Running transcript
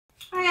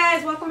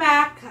guys, welcome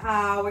back.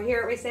 We're here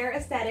at Raecera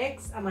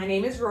Aesthetics. My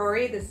name is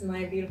Rory. This is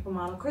my beautiful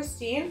model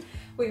Christine.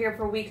 We're here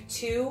for week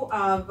 2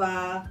 of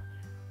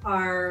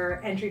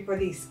our entry for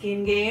the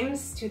Skin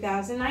Games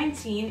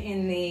 2019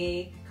 in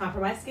the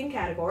compromised skin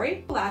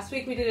category. Last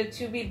week we did a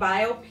 2B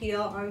bio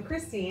peel on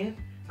Christine.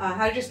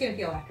 How did your skin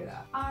feel after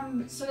that?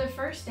 So the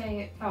first day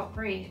it felt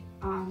great,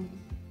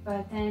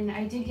 but then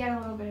I did get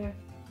a little bit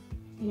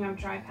of,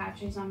 dry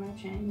patches on my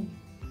chin.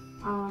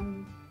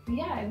 But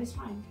yeah, it was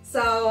fine.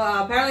 So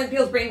apparently the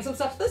peel's bringing some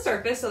stuff to the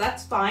surface, so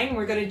that's fine.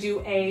 We're going to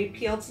do a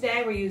peel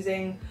today. We're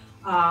using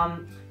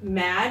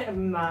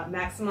Maximum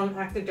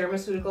Active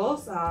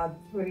Dermaceuticals.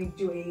 We're going to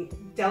do a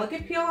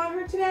delicate peel on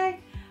her today.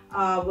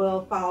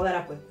 We'll follow that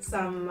up with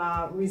some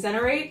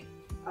Regenerate.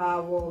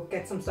 We'll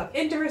get some stuff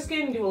into her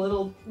skin, do a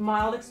little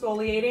mild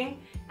exfoliating,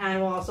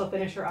 and we'll also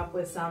finish her up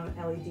with some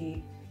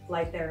LED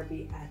light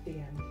therapy at the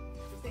end.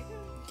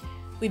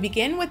 We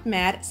begin with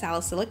MAD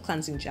Salicylic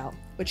Cleansing Gel,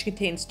 which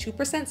contains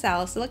 2%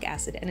 salicylic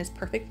acid and is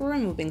perfect for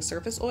removing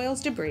surface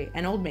oils, debris,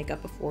 and old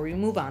makeup before we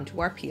move on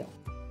to our peel.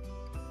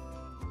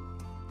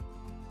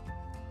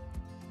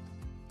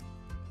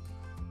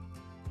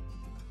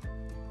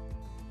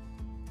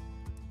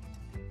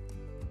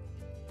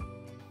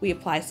 We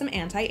apply some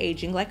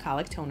anti-aging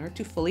glycolic toner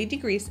to fully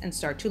degrease and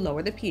start to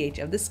lower the pH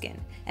of the skin,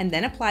 and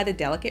then apply the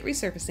delicate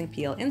resurfacing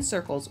peel in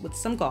circles with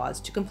some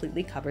gauze to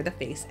completely cover the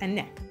face and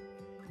neck.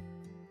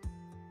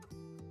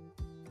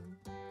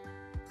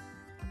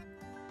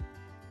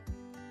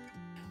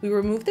 We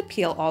remove the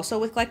peel also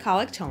with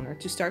glycolic toner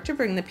to start to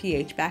bring the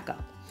pH back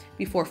up,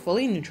 before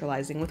fully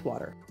neutralizing with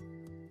water.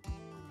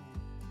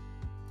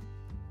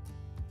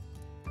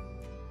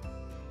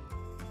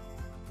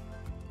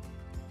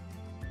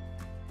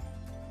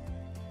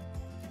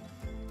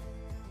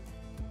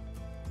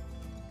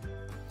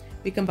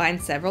 We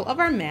combine several of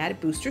our MAD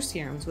booster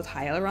serums with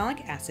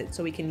hyaluronic acid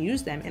so we can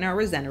use them in our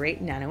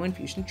Regenerate Nano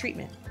Infusion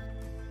treatment.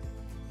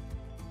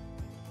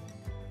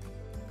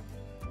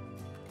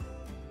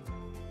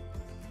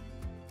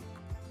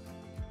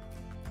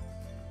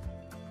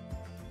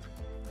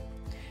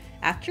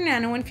 After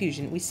nano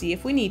infusion, we see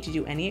if we need to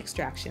do any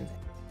extractions.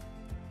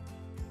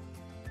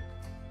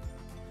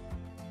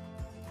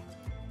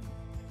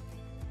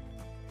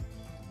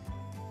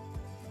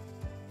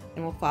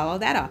 And we'll follow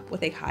that up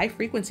with a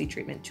high-frequency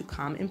treatment to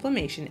calm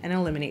inflammation and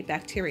eliminate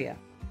bacteria.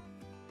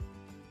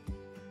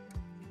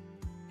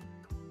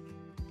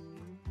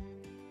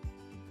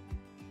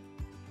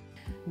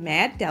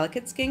 MAD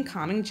Delicate Skin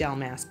Calming Gel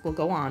Mask will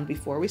go on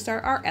before we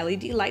start our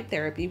LED light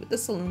therapy with the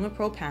Soluma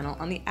Pro panel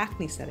on the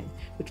acne setting,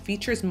 which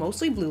features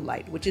mostly blue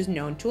light, which is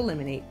known to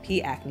eliminate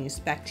P.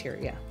 acnes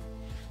bacteria.